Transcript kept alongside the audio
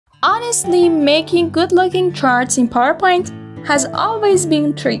Honestly, making good-looking charts in PowerPoint has always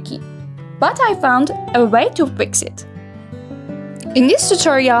been tricky, but I found a way to fix it. In this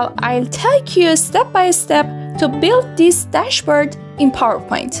tutorial, I'll take you step by step to build this dashboard in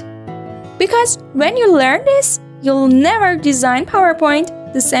PowerPoint. Because when you learn this, you'll never design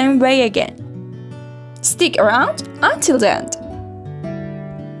PowerPoint the same way again. Stick around until the end.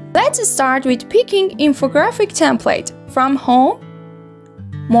 Let's start with picking infographic template from Home,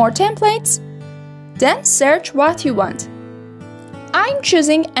 More Templates, then search what you want. I'm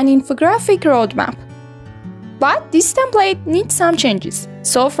choosing an infographic roadmap. But this template needs some changes.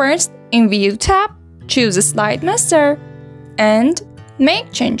 So first, in View tab, choose a Slide Master and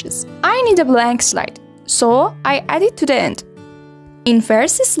make changes. I need a blank slide, so I add it to the end. In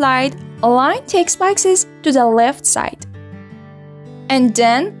first slide, align text boxes to the left side. And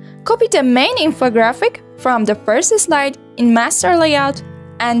then, copy the main infographic from the first slide in Master Layout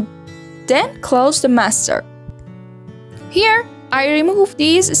and then close the master. Here, I remove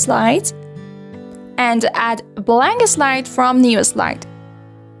these slides and add a blank slide from New Slide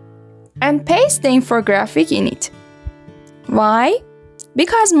and paste the infographic in it. Why?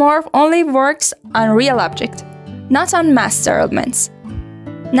 Because Morph only works on real object, not on master elements.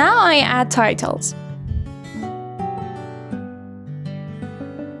 Now I add titles.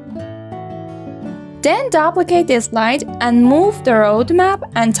 Then duplicate the slide and move the roadmap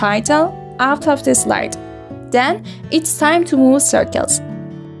and title out of the slide. Then it's time to move circles.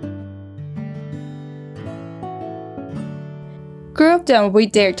 Group them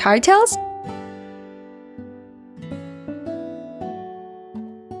with their titles.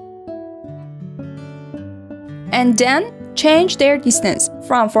 And then change their distance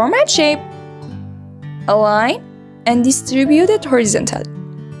from Format Shape, Align, and Distribute it horizontally.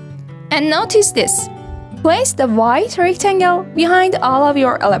 And notice this. Place the white rectangle behind all of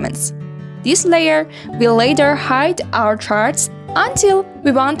your elements. This layer will later hide our charts until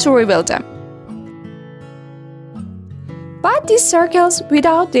we want to reveal them. But these circles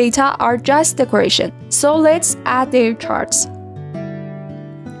without data are just decoration, so let's add their charts.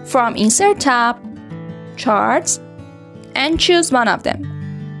 From Insert tab, Charts, and choose one of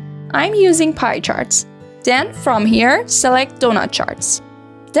them. I'm using pie charts. Then from here, select donut charts.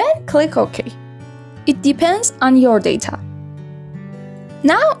 Then click OK. It depends on your data.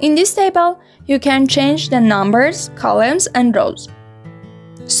 Now in this table, you can change the numbers, columns, and rows.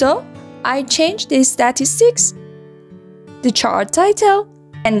 So I changed the statistics, the chart title,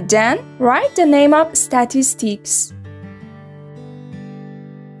 and then write the name of statistics.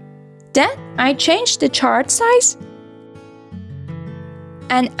 Then I change the chart size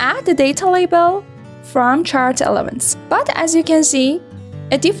and add the data label from chart elements. But as you can see,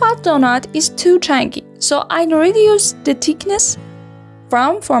 a default donut is too chunky, so I reduce the thickness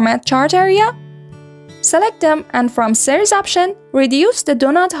from Format Chart area, select them, and from Series option, reduce the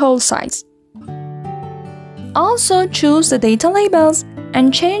donut hole size. Also choose the data labels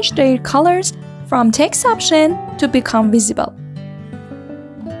and change their colors from text option to become visible.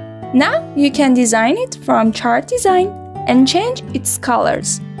 Now you can design it from Chart Design and change its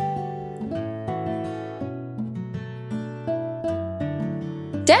colors.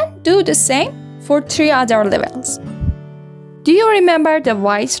 Then do the same for 3 other levels. Do you remember the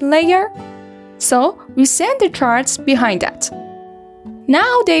white layer? So we send the charts behind that.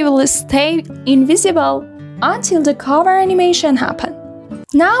 Now they will stay invisible until the cover animation happens.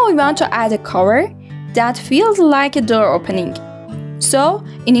 Now we want to add a cover that feels like a door opening. So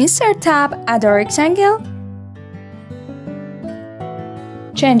in Insert tab, add a rectangle,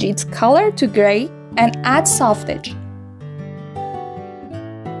 change its color to gray, and add soft edge.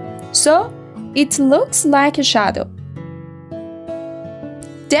 So it looks like a shadow.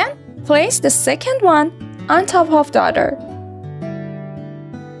 Then place the second one on top of the other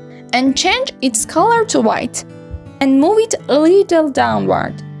and change its color to white and move it a little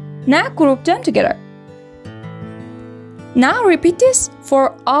downward. Now group them together. Now repeat this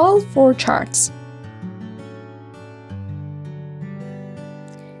for all 4 charts.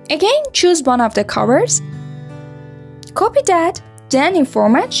 Again, choose one of the covers, copy that, then in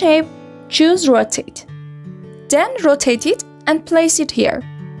Format Shape, choose Rotate. Then rotate it and place it here.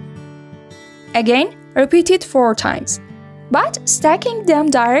 Again, repeat it 4 times. But stacking them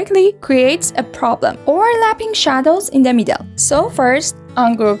directly creates a problem. Overlapping shadows in the middle. So first,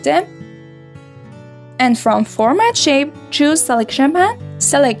 ungroup them. And from Format Shape, choose Selection Pan,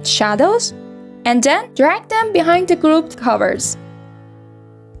 select Shadows, and then drag them behind the grouped covers.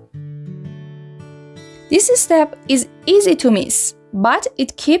 This step is easy to miss, but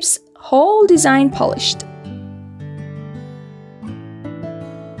it keeps whole design polished.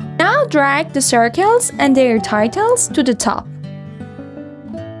 Now drag the circles and their titles to the top.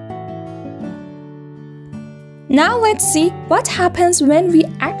 Now let's see what happens when we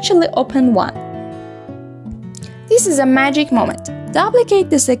actually open one. This is a magic moment.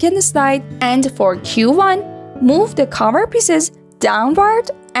 Duplicate the second slide, and for Q1, move the cover pieces downward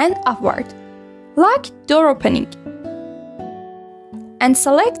and upward, like door opening. And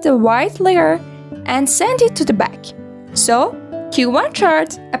select the white layer and send it to the back. So, Q1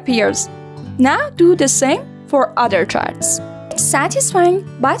 chart appears. Now do the same for other charts. It's satisfying,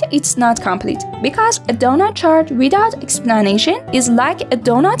 but it's not complete, because a donut chart without explanation is like a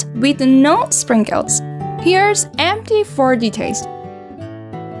donut with no sprinkles. Here's empty for details.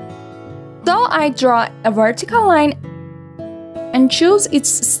 So I draw a vertical line and choose its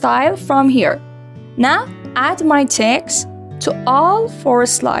style from here. Now add my text to all 4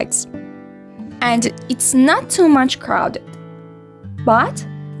 slides. And it's not too much crowded. But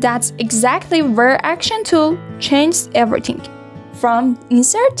that's exactly where Action Tool changes everything. From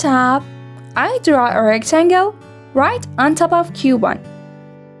Insert tab, I draw a rectangle right on top of Q1.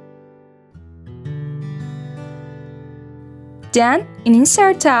 Then, in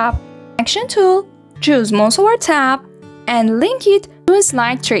Insert tab, Action Tool, choose Mouse over tab and link it to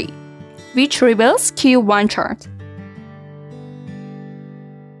slide 3, which reveals Q1 chart.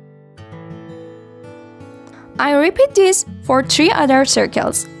 I repeat this for 3 other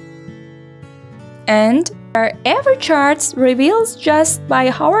circles. And every chart reveals just by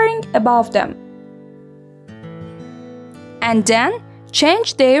hovering above them. And then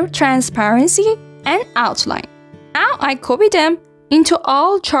change their transparency and outline. Now I copy them into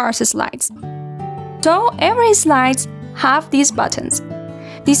all chart slides. So every slide have these buttons.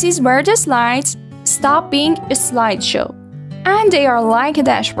 This is where the slides stop being a slideshow, and they are like a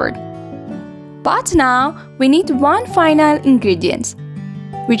dashboard. But now we need one final ingredient,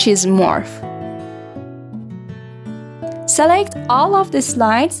 which is Morph. Select all of the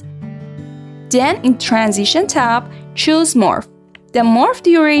slides, then in Transition tab, choose Morph. The morph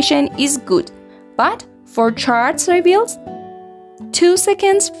duration is good, but for charts reveals, 2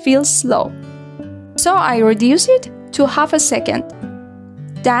 seconds feels slow. So I reduce it to half a second.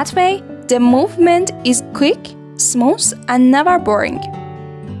 That way, the movement is quick, smooth, and never boring.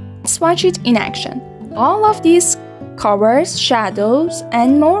 Let's watch it in action. All of these covers, shadows,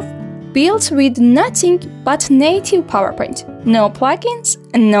 and more built with nothing but native PowerPoint. No plugins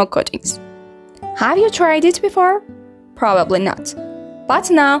and no codings. Have you tried it before? Probably not. But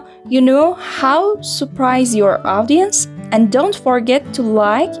now you know how to surprise your audience, and don't forget to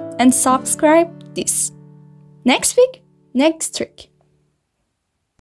like and subscribe this. Next week, next trick.